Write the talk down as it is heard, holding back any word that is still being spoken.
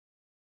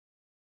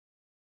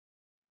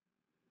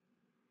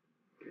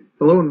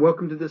Hello and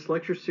welcome to this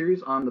lecture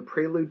series on the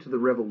Prelude to the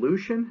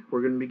Revolution.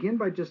 We're going to begin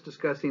by just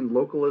discussing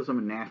localism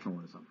and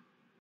nationalism.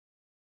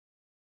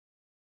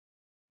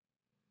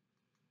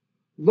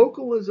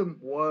 Localism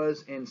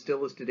was and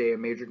still is today a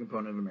major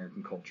component of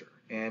American culture,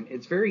 and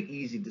it's very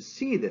easy to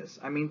see this.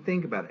 I mean,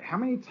 think about it. How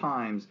many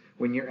times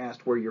when you're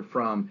asked where you're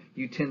from,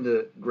 you tend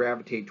to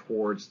gravitate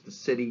towards the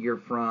city you're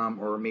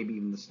from or maybe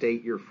even the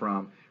state you're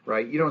from,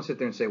 right? You don't sit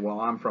there and say, well,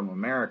 I'm from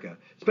America,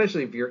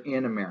 especially if you're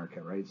in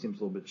America, right? It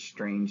seems a little bit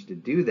strange to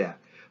do that.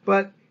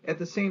 But at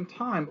the same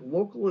time,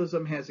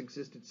 localism has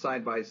existed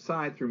side by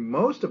side through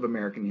most of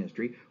American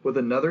history with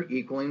another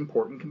equally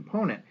important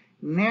component,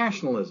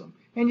 nationalism.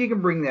 And you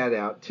can bring that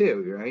out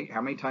too, right?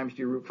 How many times do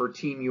you root for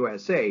Team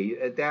USA?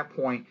 At that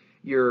point,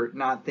 you're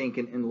not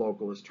thinking in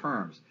localist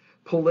terms.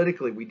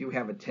 Politically, we do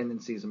have a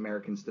tendency as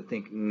Americans to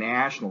think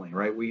nationally,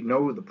 right? We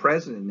know who the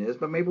president is,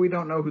 but maybe we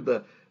don't know who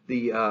the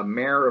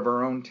mayor of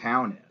our own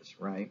town is,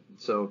 right?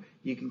 So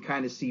you can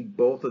kind of see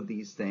both of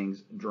these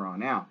things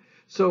drawn out.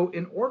 So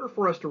in order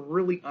for us to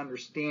really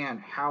understand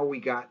how we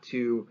got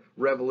to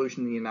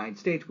revolution in the United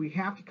States, we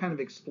have to kind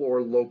of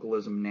explore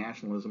localism and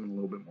nationalism in a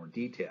little bit more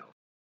detail.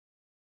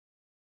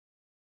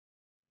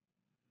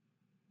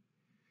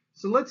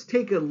 So let's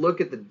take a look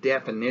at the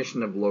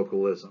definition of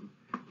localism.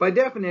 By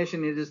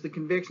definition, it is the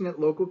conviction that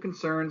local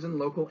concerns and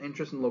local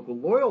interests and local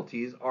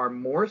loyalties are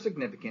more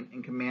significant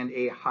and command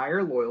a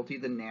higher loyalty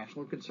than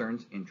national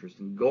concerns, interests,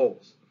 and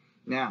goals.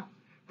 Now,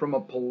 from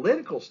a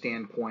political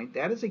standpoint,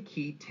 that is a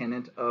key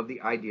tenet of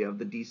the idea of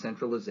the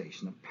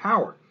decentralization of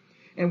power.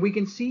 And we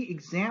can see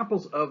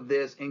examples of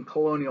this in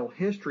colonial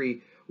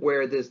history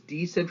where this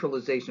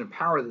decentralization of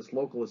power, this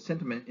localist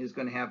sentiment, is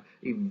going to have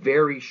a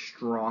very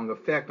strong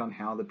effect on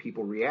how the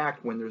people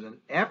react when there's an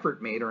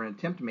effort made or an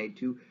attempt made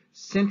to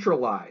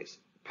centralize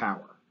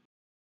power.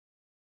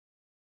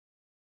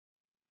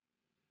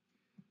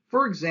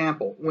 For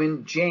example,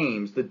 when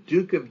James, the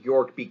Duke of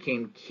York,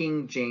 became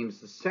King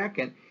James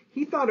II,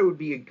 he thought it would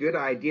be a good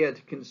idea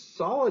to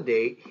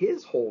consolidate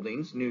his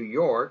holdings, New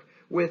York,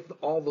 with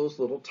all those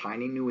little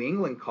tiny New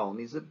England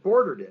colonies that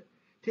bordered it.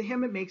 To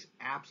him, it makes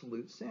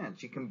absolute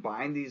sense. You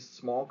combine these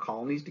small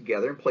colonies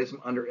together and place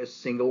them under a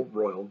single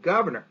royal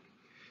governor.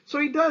 So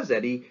he does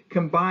that. He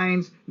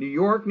combines New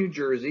York, New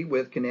Jersey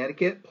with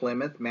Connecticut,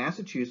 Plymouth,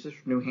 Massachusetts,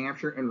 New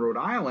Hampshire, and Rhode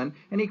Island,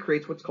 and he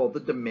creates what's called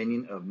the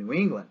Dominion of New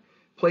England.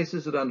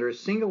 Places it under a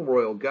single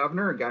royal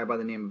governor, a guy by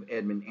the name of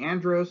Edmund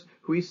Andros,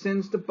 who he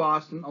sends to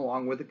Boston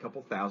along with a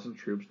couple thousand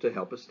troops to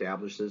help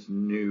establish this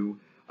new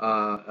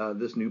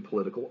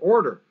political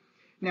order.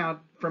 Now,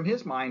 from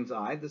his mind's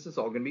eye, this is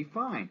all going to be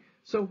fine.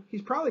 So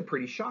he's probably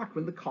pretty shocked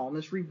when the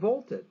colonists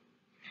revolted,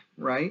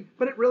 right?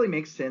 But it really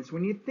makes sense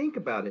when you think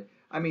about it.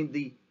 I mean,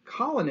 the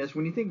colonists,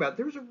 when you think about it,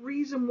 there's a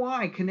reason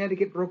why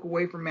Connecticut broke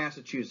away from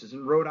Massachusetts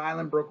and Rhode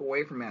Island broke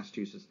away from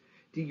Massachusetts.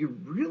 Do you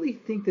really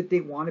think that they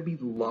want to be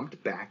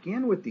lumped back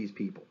in with these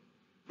people?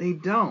 They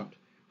don't,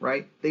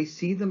 right? They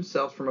see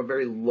themselves from a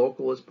very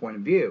localist point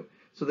of view.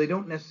 So they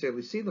don't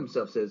necessarily see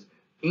themselves as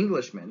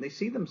Englishmen. They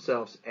see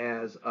themselves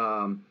as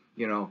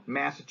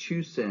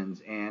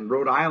Massachusetts and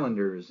Rhode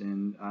Islanders,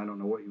 and I don't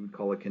know what you would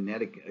call a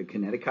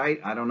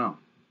Connecticutite, I don't know,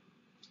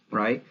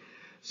 right?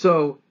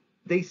 So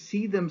they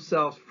see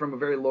themselves from a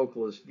very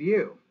localist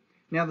view.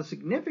 Now, the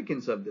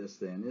significance of this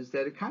then is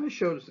that it kind of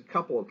shows a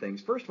couple of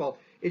things. First of all,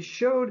 it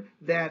showed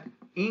that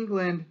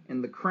England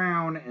and the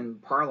Crown and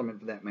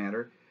Parliament, for that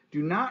matter,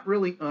 do not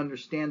really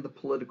understand the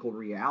political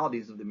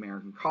realities of the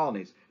American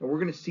colonies. And we're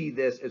going to see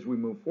this as we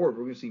move forward.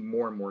 We're going to see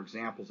more and more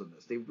examples of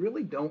this. They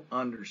really don't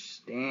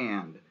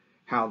understand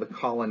how the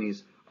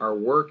colonies are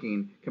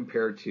working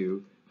compared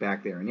to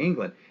back there in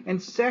England.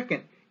 And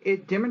second,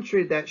 it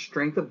demonstrated that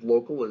strength of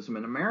localism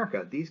in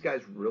America. These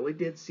guys really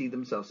did see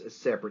themselves as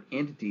separate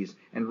entities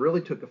and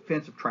really took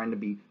offense of trying to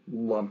be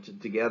lumped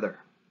together.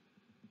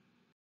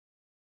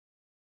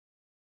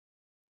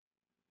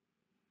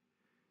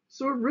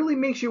 So it really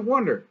makes you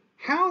wonder,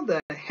 how the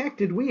heck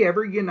did we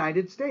ever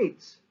United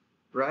States,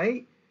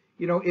 right?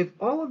 You know, if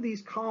all of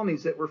these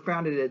colonies that were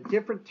founded at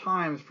different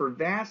times for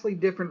vastly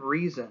different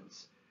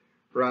reasons,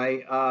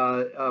 right,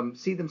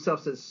 see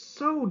themselves as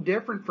so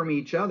different from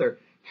each other,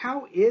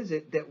 how is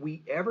it that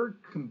we ever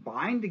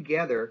combined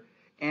together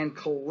and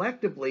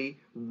collectively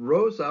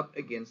rose up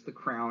against the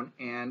crown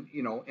and,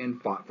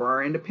 and fought for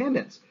our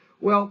independence?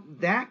 Well,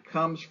 that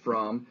comes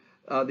from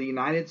the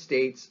United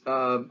States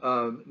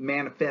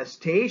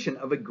manifestation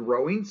of a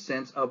growing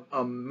sense of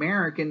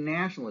American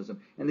nationalism.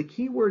 And the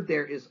key word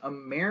there is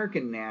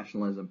American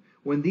nationalism.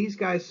 When these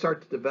guys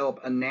start to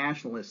develop a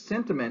nationalist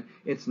sentiment,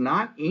 it's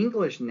not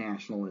English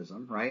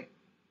nationalism, right?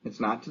 It's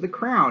not to the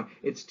crown,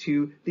 it's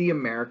to the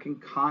American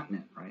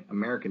continent, right?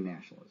 American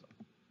nationalism.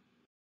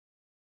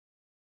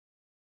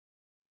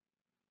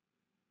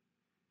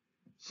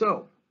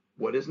 So,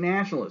 what is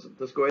nationalism?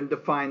 Let's go ahead and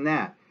define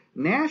that.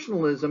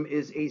 Nationalism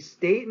is a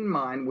state in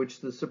mind which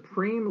the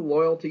supreme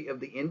loyalty of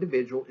the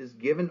individual is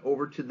given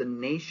over to the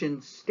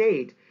nation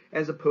state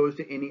as opposed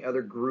to any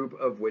other group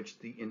of which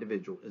the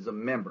individual is a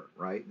member,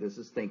 right? This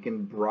is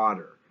thinking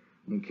broader,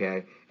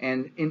 Okay,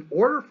 and in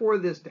order for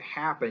this to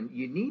happen,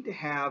 you need to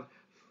have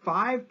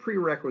 5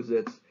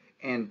 prerequisites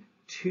and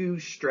 2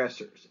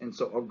 stressors. And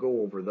so I'll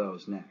go over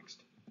those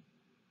next.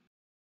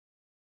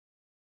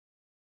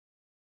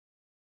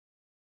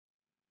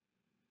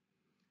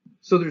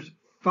 So there's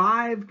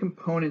 5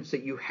 components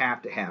that you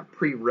have to have,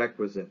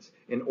 prerequisites,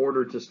 in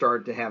order to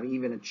start to have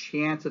even a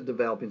chance of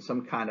developing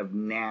some kind of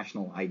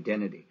national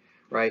identity,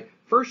 right?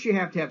 First, you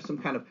have to have some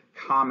kind of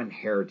common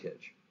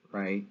heritage,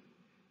 right?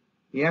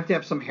 You have to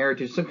have some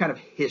heritage, some kind of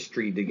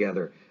history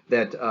together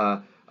that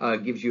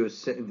gives you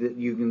that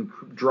you can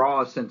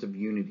draw a sense of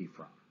unity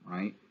from,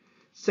 right?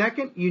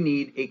 Second, you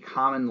need a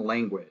common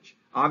language.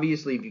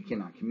 Obviously, if you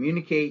cannot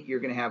communicate, you're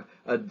going to have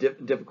a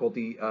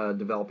difficulty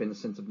developing a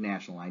sense of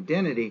national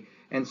identity,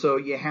 and so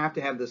you have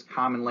to have this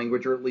common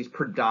language, or at least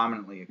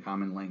predominantly a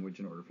common language,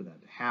 in order for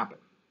that to happen,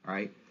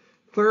 right?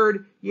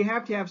 Third, you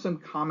have to have some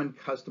common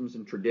customs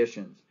and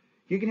traditions.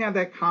 You can have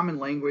that common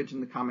language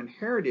and the common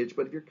heritage,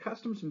 but if your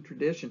customs and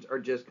traditions are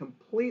just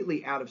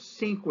completely out of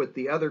sync with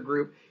the other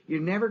group, you're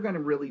never going to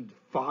really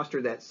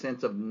foster that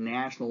sense of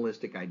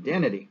nationalistic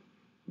identity.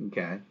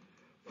 Okay.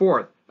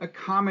 Fourth, a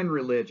common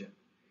religion.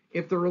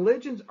 If the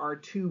religions are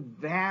too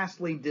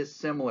vastly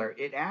dissimilar,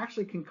 it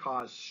actually can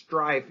cause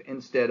strife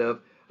instead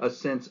of a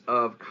sense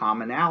of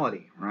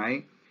commonality,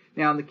 right?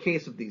 Now, in the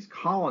case of these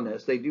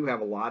colonists, they do have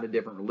a lot of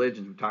different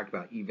religions. We talked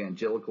about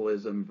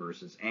evangelicalism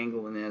versus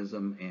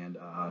Anglicanism and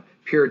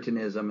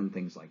Puritanism and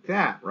things like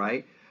that,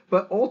 right?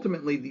 But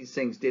ultimately, these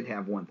things did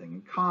have one thing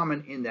in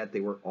common, in that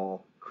they were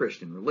all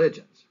Christian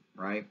religions,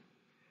 right?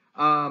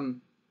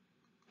 And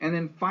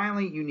then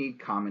finally, you need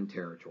common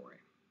territory,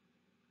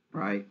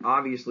 right?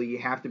 Obviously, you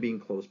have to be in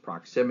close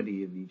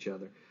proximity of each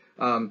other.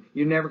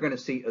 You're never going to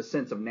see a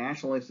sense of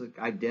nationalistic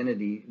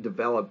identity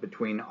develop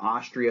between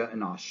Austria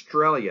and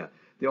Australia.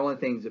 The only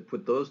things that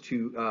put those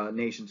two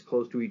nations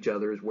close to each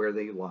other is where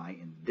they lie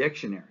in the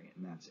dictionary,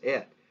 and that's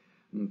it.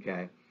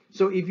 Okay.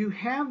 So if you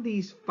have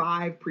these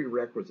 5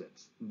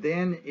 prerequisites,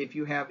 then if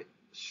you have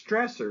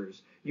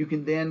stressors, you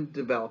can then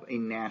develop a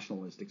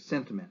nationalistic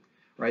sentiment,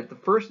 right? The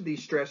first of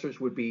these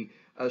stressors would be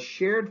a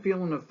shared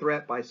feeling of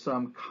threat by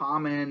some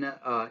common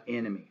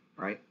enemy,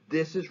 right?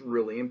 This is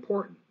really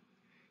important.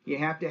 You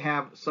have to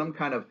have some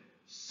kind of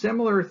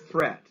similar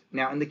threat.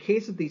 Now, in the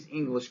case of these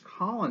English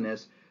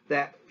colonists,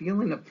 that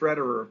feeling of threat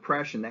or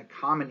oppression, that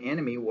common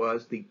enemy,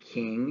 was the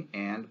king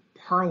and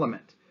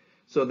parliament.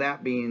 So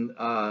that being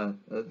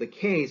the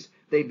case,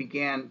 they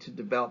began to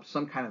develop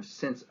some kind of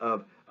sense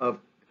of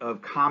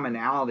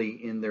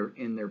commonality in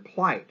their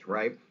plight,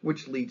 right?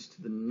 Which leads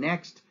to the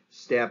next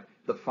step,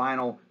 the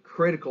final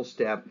critical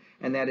step,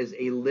 and that is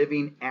a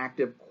living,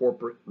 active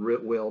corporate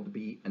will to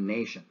be a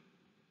nation.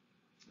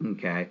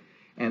 Okay,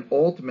 and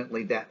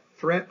ultimately that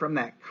threat from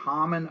that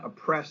common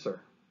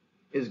oppressor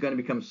is going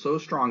to become so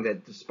strong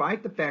that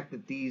despite the fact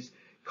that these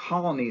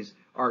colonies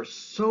are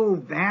so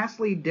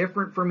vastly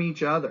different from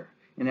each other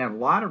and have a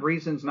lot of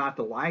reasons not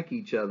to like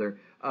each other,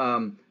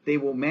 they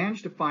will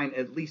manage to find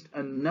at least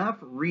enough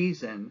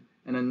reason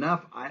and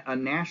enough a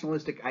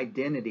nationalistic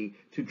identity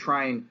to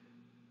try and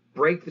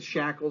break the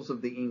shackles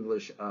of the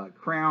English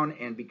crown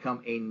and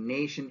become a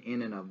nation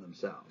in and of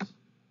themselves.